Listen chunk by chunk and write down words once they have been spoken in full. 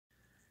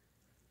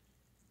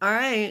All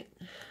right,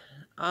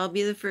 I'll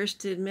be the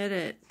first to admit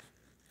it.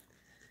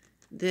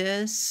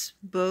 This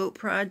boat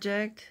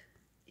project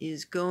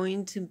is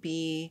going to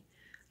be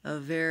a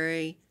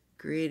very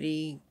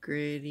gritty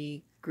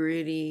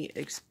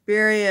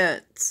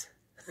experience.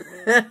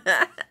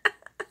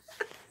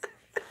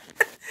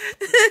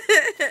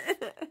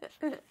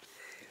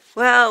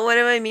 Well, what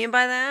do I mean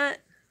by that?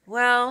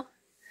 Well,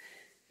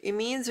 it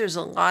means there's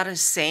a lot of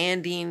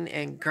sanding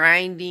and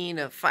grinding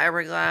of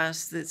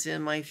fiberglass that's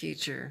in my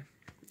future.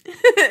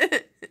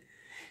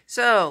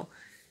 So,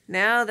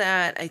 now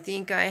that I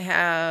think I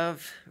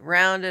have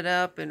rounded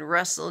up and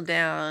wrestled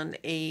down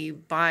a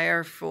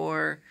buyer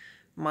for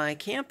my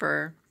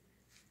camper,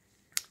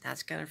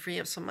 that's going to free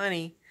up some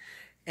money.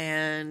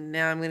 And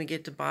now I'm going to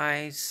get to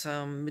buy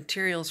some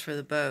materials for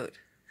the boat.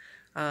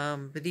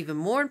 But even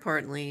more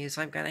importantly is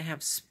I've got to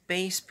have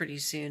space pretty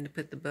soon to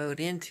put the boat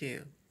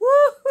into.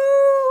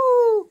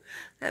 Woohoo!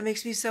 That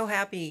makes me so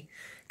happy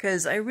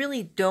because I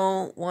really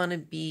don't want to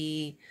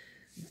be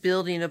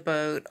building a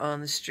boat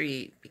on the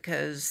street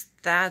because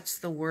that's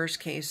the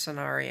worst case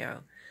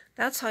scenario.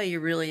 That's how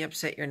you really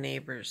upset your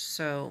neighbors.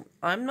 So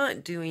I'm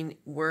not doing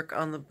work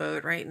on the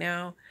boat right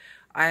now.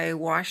 I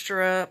washed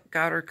her up,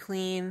 got her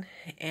clean,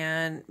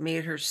 and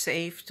made her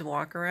safe to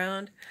walk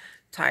around,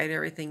 tied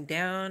everything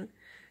down,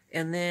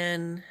 and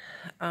then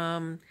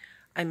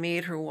I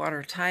made her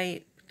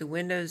watertight, put the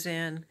windows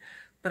in,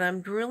 but I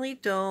really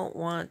don't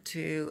want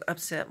to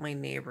upset my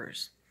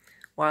neighbors.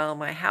 While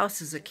my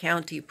house is a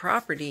county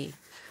property,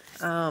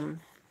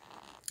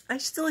 I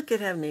still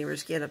could have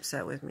neighbors get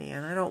upset with me,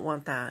 and I don't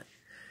want that.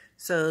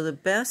 So the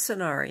best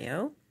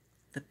scenario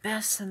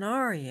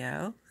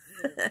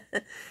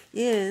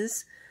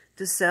is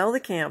to sell the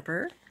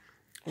camper,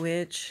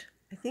 which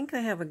I think I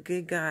have a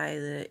good guy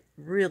that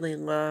really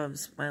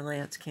loves my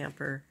Lance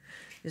camper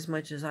as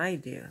much as I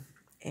do.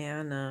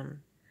 And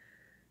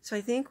so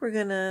I think we're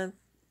going to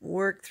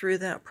work through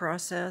that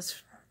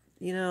process.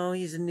 You know,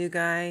 he's a new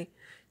guy,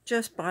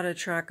 just bought a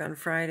truck on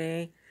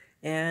Friday,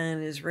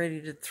 and is ready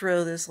to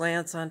throw this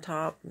Lance on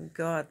top and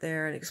go out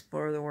there and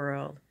explore the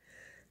world.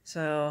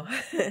 So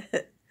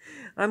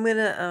I'm going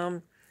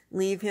to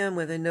leave him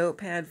with a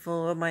notepad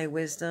full of my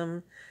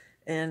wisdom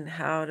and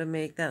how to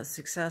make that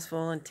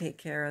successful and take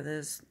care of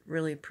this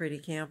really pretty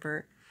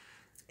camper.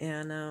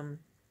 And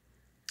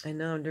I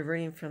know I'm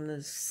diverting from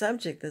the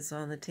subject that's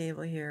on the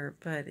table here,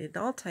 but it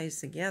all ties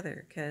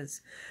together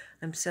because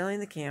I'm selling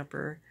the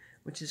camper,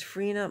 which is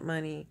freeing up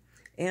money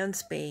and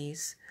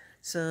space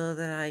so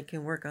that I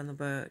can work on the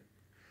boat.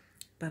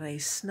 But I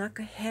snuck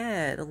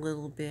ahead a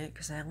little bit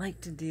because I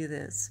like to do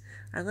this.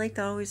 I like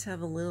to always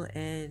have a little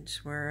edge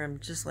where I'm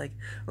just like,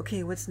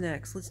 okay, what's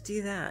next? Let's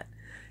do that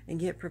and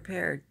get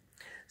prepared.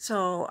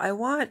 So I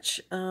watch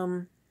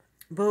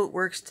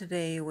Boatworks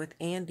today with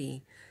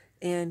Andy,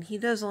 and he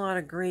does a lot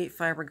of great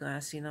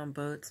fiberglassing on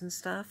boats and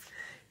stuff.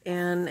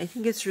 And I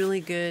think it's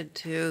really good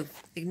to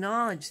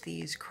acknowledge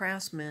these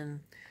craftsmen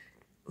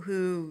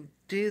who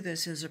do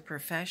this as a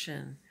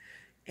profession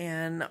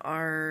and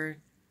are,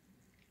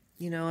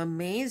 you know,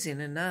 amazing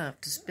enough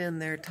to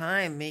spend their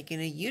time making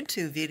a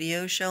YouTube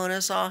video showing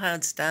us all how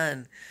it's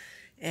done.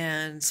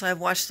 And so I've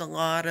watched a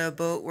lot of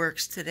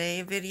Boatworks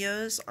Today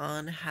videos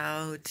on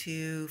how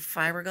to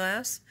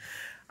fiberglass.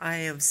 I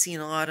have seen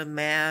a lot of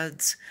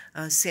Mads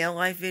sail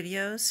life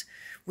videos,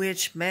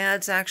 which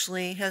Mads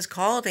actually has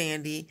called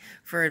Andy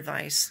for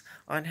advice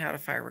on how to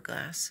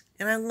fiberglass.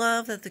 And I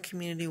love that the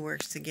community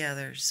works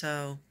together.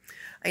 So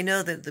I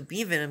know that the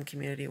bee venom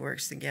community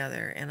works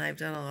together, and I've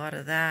done a lot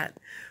of that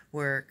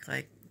work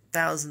like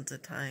thousands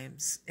of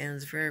times, and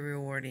it's very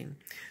rewarding.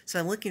 So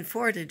I'm looking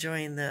forward to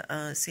joining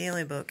the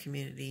sailing boat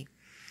community.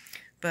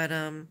 But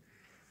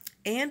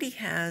Andy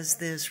has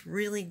this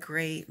really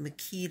great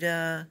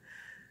Makita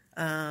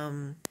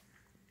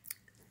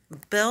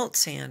belt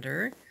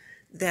sander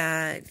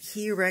that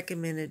he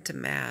recommended to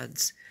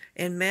Mads,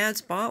 and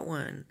Mads bought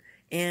one.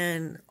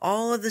 And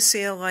all of the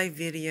Sail Life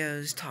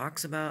videos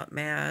talks about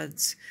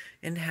Mads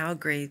and how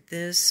great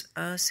this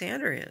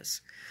sander is.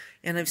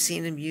 And I've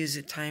seen him use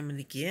it time and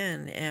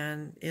again,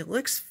 and it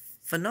looks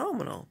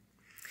phenomenal.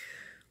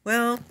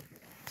 Well,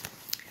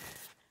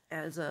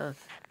 as a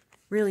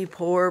really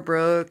poor,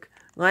 broke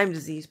Lyme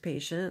disease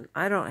patient,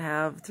 I don't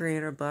have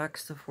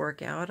 $300 to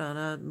fork out on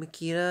a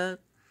Makita,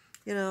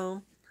 you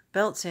know,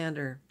 belt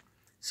sander.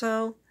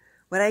 So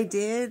what I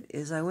did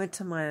is I went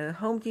to my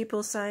Home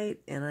Depot site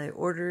and I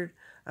ordered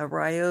a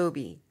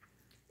Ryobi.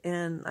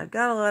 And I've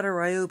got a lot of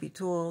Ryobi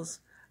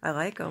tools. I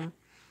like them.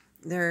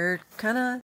 They're kind of